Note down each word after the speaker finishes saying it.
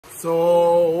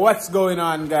So what's going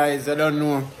on, guys? I don't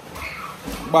know.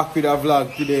 Back with a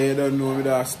vlog today. I don't know, with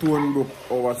a Stonebrook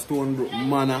over Stonebrook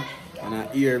Manor and an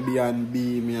Airbnb.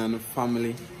 Me and the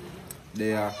family.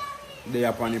 They are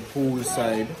up on the pool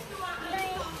side.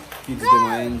 Kids them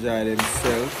are enjoy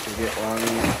themselves. You get what I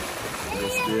mean?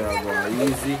 Yes, they are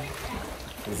going easy.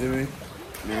 You see me?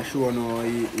 I show you how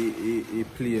he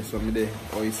plays from there,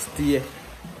 or he stay,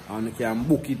 and you can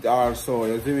book it also.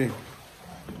 You see me?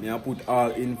 I put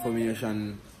all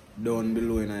information down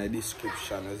below in the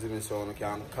description. You see me? So you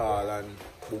can call and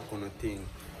book on a thing.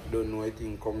 Don't know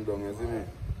anything come down. You see me?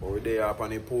 But we're there up on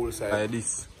the pool side. Like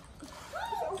this.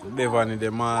 Beverly,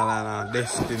 the mall, and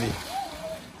Destiny.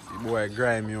 See boy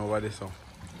grimy over this one.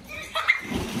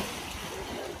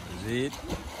 See it?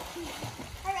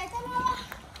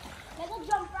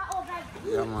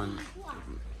 Yeah, man.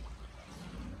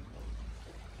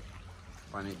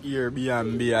 On the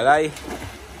Airbnb, alright?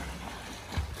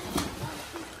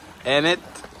 Ain't it?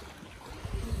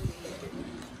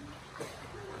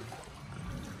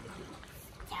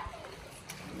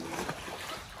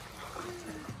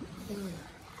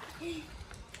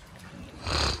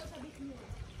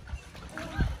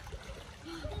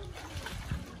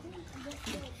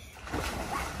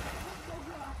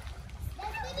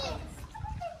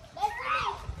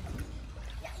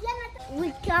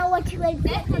 We can't watch like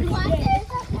that.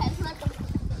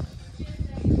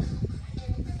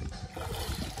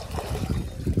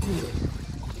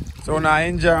 So now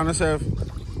enjoy yourself?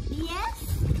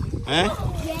 Yes. Eh?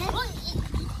 Yes.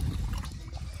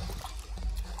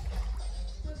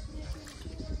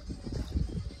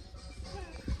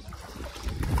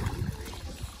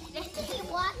 Let's take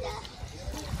water.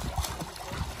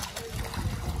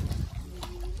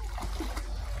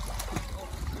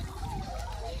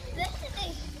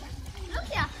 Look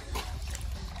here.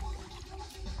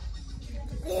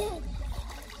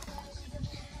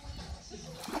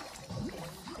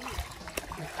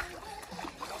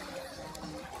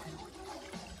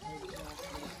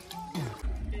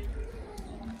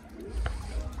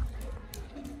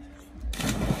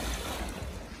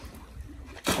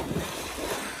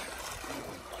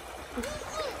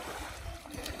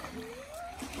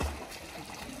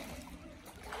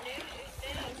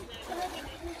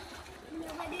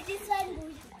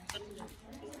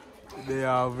 They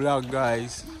are vlog,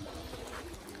 guys.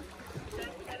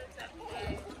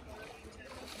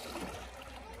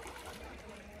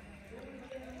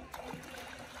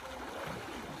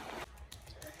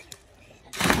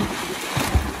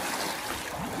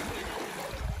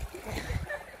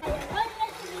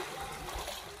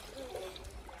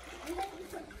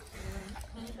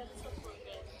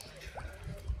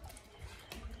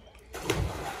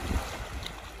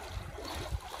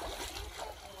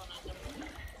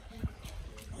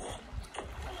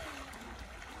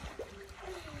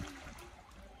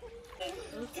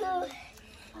 Two,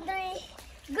 three,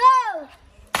 go!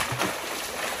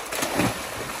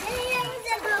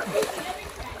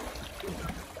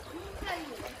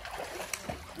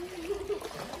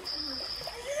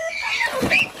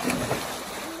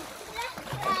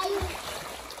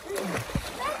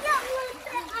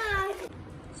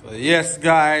 So yes,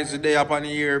 guys, today up on the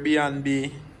Airbnb,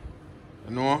 you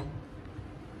know,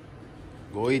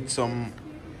 go eat some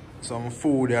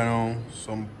food, you know,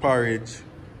 some porridge.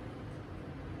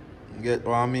 Get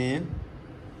what I mean?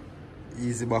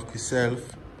 Easy back yourself.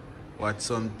 Watch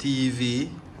some TV.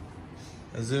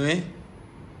 You see me?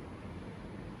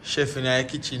 Chef in the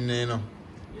kitchen, you know.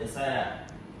 Yes, I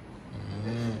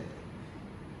am.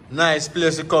 Nice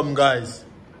place to come, guys.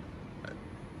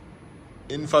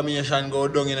 Information go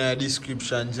down in the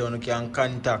description so you can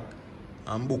contact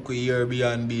and book a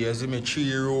Airbnb. You see me?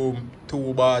 3 room,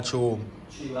 2 bathroom.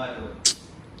 3 bathroom.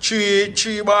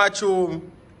 3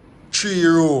 bathroom, 3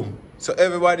 room. So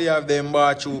everybody have them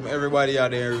bathroom, everybody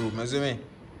have their room. You see me?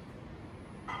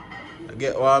 You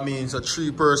get what I mean? So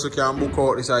 3 person can book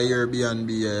out this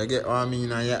Airbnb. You get what I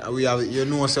mean? And we have, you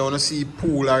know, so you see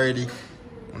pool already.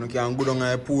 You can go down to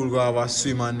the pool, go have a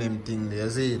swim and them thing there. You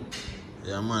see it?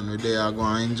 Yeah, man, we there go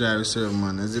and enjoy yourself,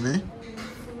 man. You see me?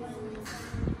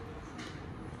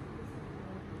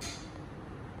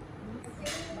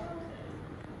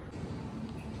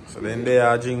 So then they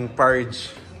are drink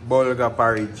porridge, bulgur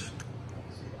porridge.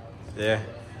 Yeah.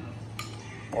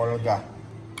 Bulgur.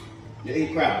 You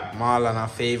eat crab? Marlon a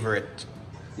favorite.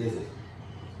 Is it?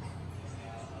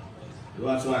 You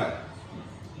want some?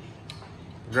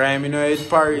 Graham, you know eat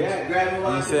porridge? Yeah, Graham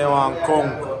wants you say one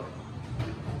conch.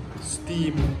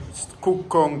 Steam, cook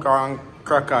conch and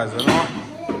crackers, you know?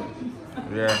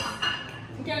 Yeah.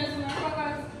 What do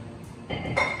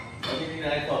you think I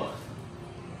cook?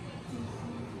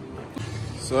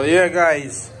 So yeah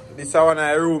guys, this is one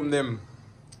of the room them.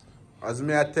 As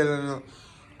me I telling you,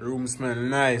 room smell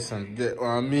nice and get what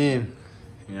I mean.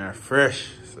 Yeah, fresh.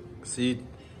 So, see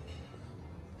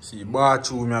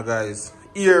bathroom yeah guys.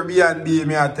 Airbnb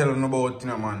me I telling you about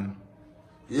man.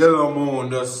 Yellow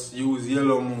moon, just use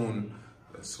yellow moon.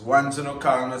 Just once you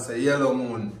call me say yellow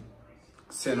moon.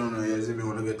 Send on you see me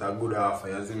wanna get a good offer,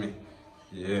 you see me?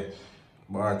 Yeah.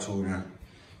 Bathroom yeah.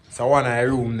 So one of the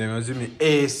room them, you see me?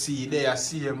 AC there,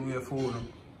 same way for you.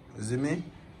 You see me?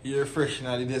 Air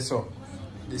freshener there so.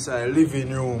 This is a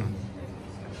living room.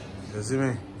 You see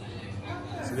me?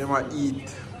 See them a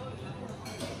eat.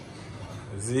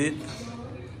 You see it?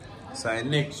 It's a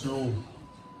next room.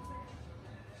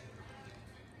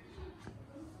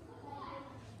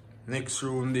 Next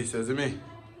room this, you see me?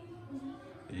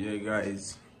 Yeah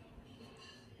guys.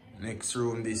 Next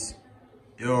room this.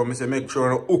 Yo, I say make sure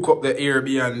to hook up the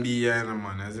Airbnb yeah,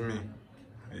 man, you see me?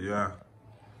 Yeah.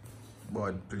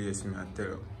 Bad place me I tell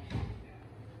you.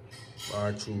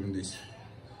 Bathroom this.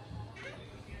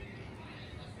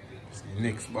 See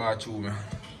next bathroom.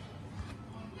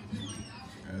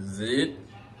 That's it.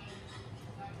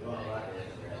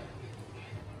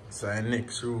 It's the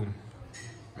next room.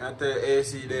 I tell you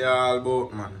AC they all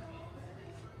about man.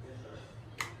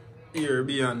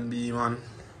 Airbnb man.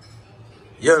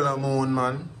 Yellow moon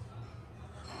man.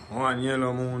 One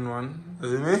yellow moon man. You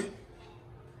see me?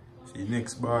 See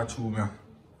next bathroom yeah.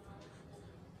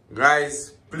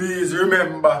 Guys, please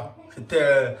remember to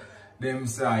tell them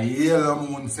say yellow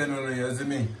moon send on you see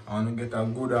me. I want to get a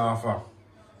good offer.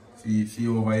 See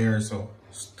over here so.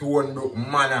 Stonebrook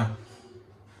Manor.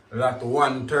 Lot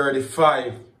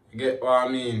 135. You get what I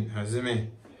mean? You see me?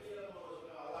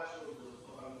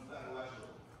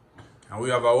 And we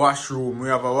have a washroom. We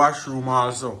have a washroom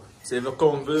also. So if you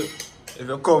come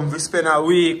to spend a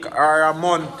week or a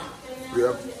month,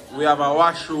 we have a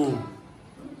washroom.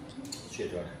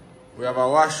 We have a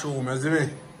washroom, you see me?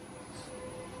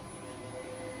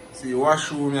 See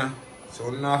washroom yeah. So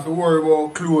you don't have to worry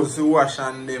about clothes to wash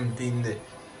and them things there.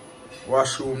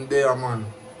 Washroom there man.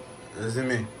 You see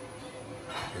me?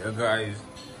 Yeah guys.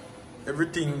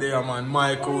 Everything there man.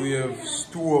 Microwave,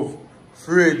 stove,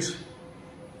 fridge.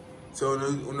 So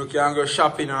you can go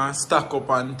shopping and stack up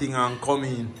and thing and come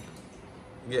in.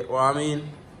 Get what I mean?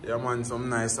 Yeah man, some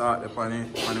nice art up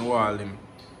on the wall them.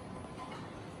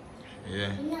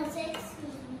 Yeah.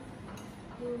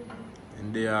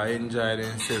 And they are enjoy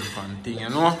themselves and thing, you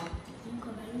know?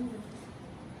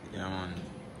 Yeah man.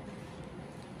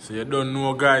 So you don't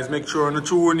know guys, make sure you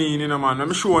tune in, you know man.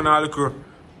 I'm showing all the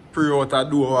pre-outer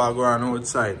door while going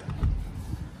outside.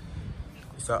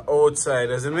 It's a outside,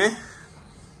 you see me?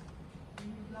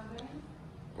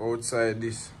 Outside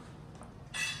this.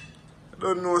 I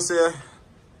don't know say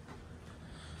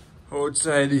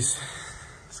outside this.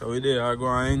 So we there are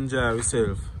going to enjoy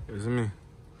ourselves. You see me?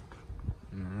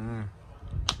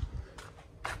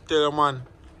 Tell you man,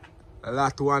 a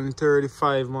lot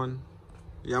 135 man.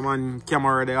 Yeah man,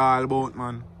 camera they all about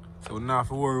man. So you don't have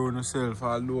to worry on yourself,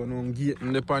 although no gate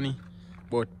in the panny.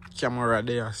 But camera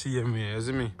there, see me, you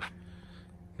see me?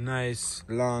 Nice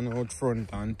lawn out front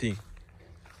and thing.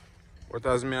 But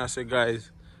as me I say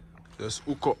guys, just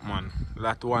hook up man.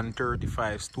 Lot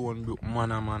 135 Stonebrook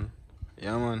Manor man.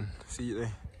 Yeah man, see it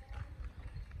there.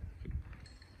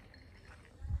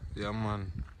 Yeah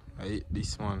man, I hate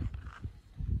this man.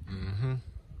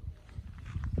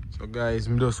 So guys,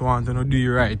 I just want to do the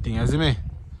right thing, you see me?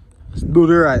 Let's do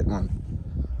the right man.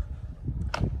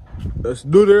 Let's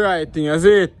do the right thing, you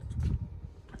see it?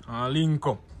 And link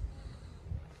up.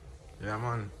 Yeah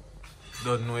man,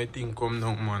 don't know anything come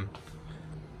down man.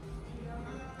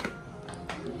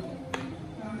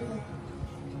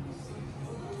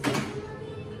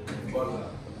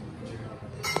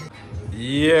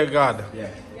 Yeah, God. Yeah.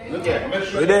 Look here, make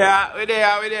sure. We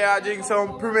there, drink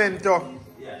some pimento.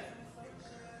 Yeah.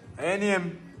 Any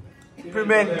name?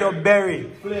 Pimento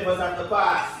berry. Flavors of the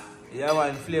past. Yeah,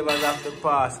 man, flavors of the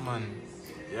past, man.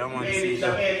 Yeah, man, Made see in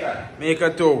Jamaica. make a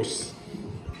toast.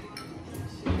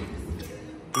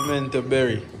 Pimento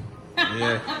berry.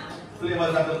 Yeah.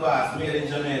 Flavors of the past, made in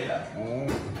Jamaica.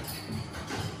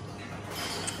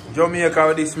 Jamaica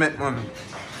with this met, man.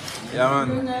 Yeah,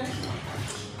 man.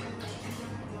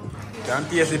 Can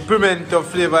taste the pimento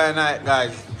flavor tonight,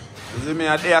 guys. You see me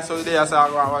a day so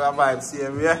I'm going to vibe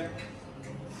same way.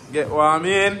 Get what I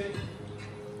mean?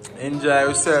 Enjoy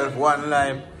yourself, one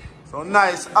lime. So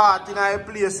nice art in our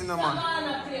place, you know, man.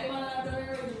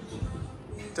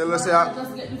 Tell us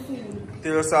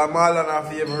I'm all on our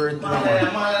favorite, you know, man.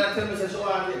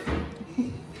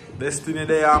 Destiny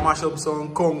there, I mash up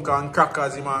some conch and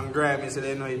crackers, man, grimy, so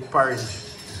they know it porridge.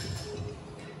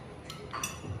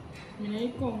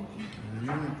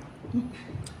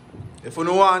 If you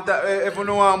don't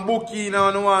want booking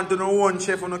and you want to know one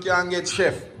chef, you can get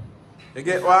chef. You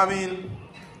get what I mean?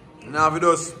 Now we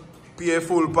just pay a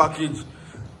full package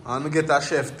and we get a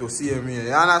chef to see him here.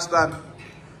 You understand?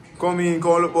 Come in,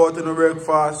 come look out to the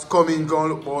breakfast. Come in, come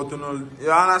look out to the...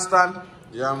 You understand?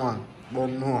 Yeah, man. But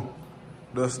no.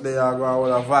 Just there I go all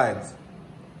the vibes.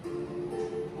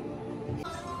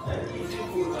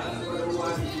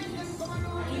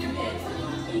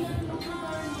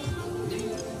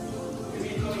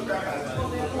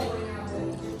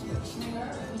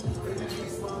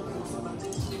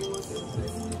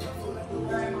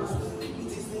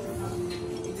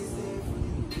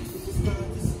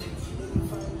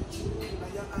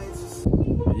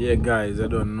 Yeah guys, I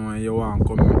don't know you want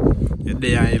to come. You're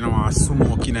there, you know,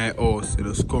 smoke in the house. You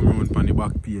just come out on the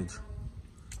back page.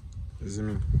 You see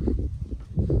me?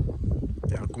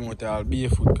 You can come out there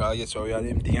barefoot, because guess what, we have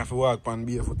them things you have to walk on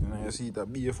barefoot. You know, you see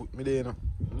it barefoot me there, you know.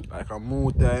 Like a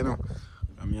motor, you know.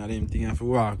 I mean, them things you have to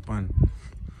walk on.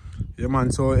 Yeah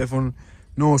man, so if you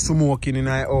no smoking in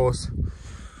the house,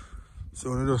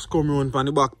 so you just come out on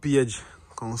the back page,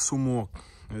 come smoke.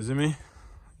 You see me?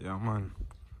 Yeah man.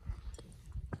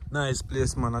 Nice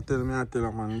place, man. I tell you, man,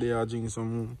 they are drinking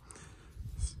some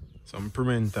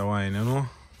pimenta wine, you know?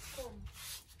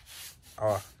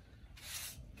 Ah.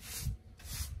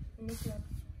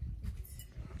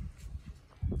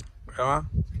 Yeah?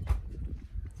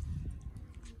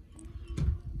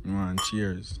 Man,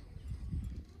 cheers.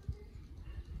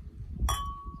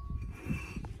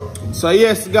 So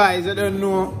yes guys, I don't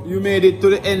know, you made it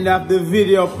to the end of the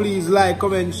video. Please like,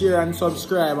 comment, share and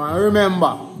subscribe. And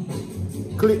remember,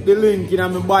 click the link in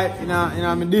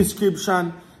my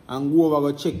description and go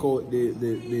over go check out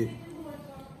the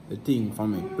thing for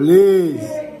me. Please.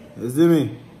 You see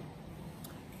me?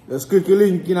 Just click the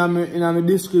link in my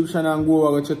description and go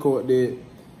over go check out the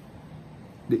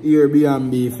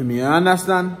Airbnb for me. You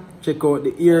understand? Check out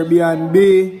the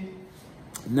Airbnb.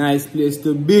 Nice place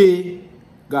to be.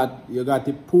 You got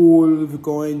the pool if you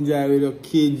can enjoy with your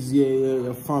kids,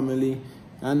 your family.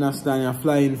 You understand? You're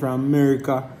flying from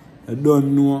America. I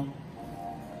don't know.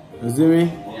 You see me?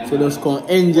 So just come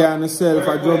enjoy yourself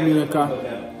at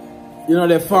Jamaica. You know,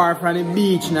 they're far from the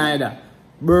beach neither.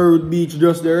 Bird Beach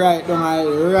just the right down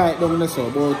there, so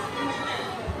about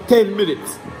 10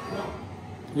 minutes.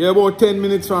 You're about 10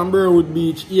 minutes from Burwood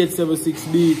Beach, 876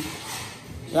 Beach.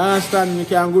 You understand? You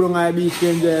can go down the beach,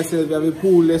 enjoy yourself, you have a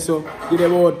pool there, so you're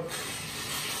about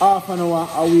half an hour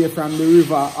away from the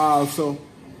river also.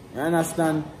 You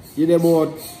understand? You're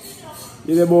about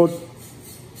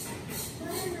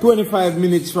 25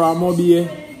 minutes from Mobile,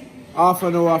 half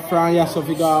an hour from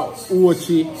Yasofika,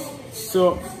 Uochi.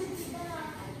 So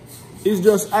it's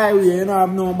just highway, you don't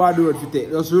have no bad road to take.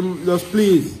 Just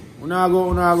please, you go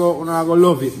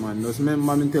love it, man. Just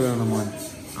remember me telling you, man.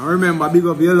 And remember, big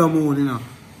up Yellow Moon, you know.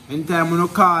 Anytime when you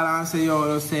call and say,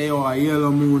 yo, just say, yo,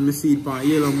 Yellow Moon, me see it on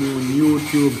Yellow Moon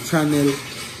YouTube channel.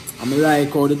 I'm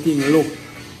like how the thing look.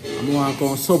 I'm want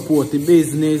to support the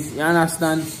business, you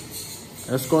understand?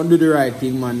 Just go do the right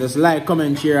thing, man. Just like,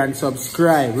 comment, share, and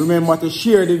subscribe. Remember to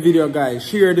share the video, guys.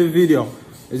 Share the video.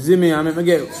 You see me? Let me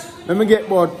get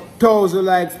about 1,000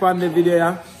 likes on the video,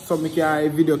 yeah? So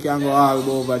the video can go all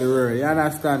over the world. You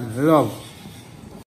understand? Love.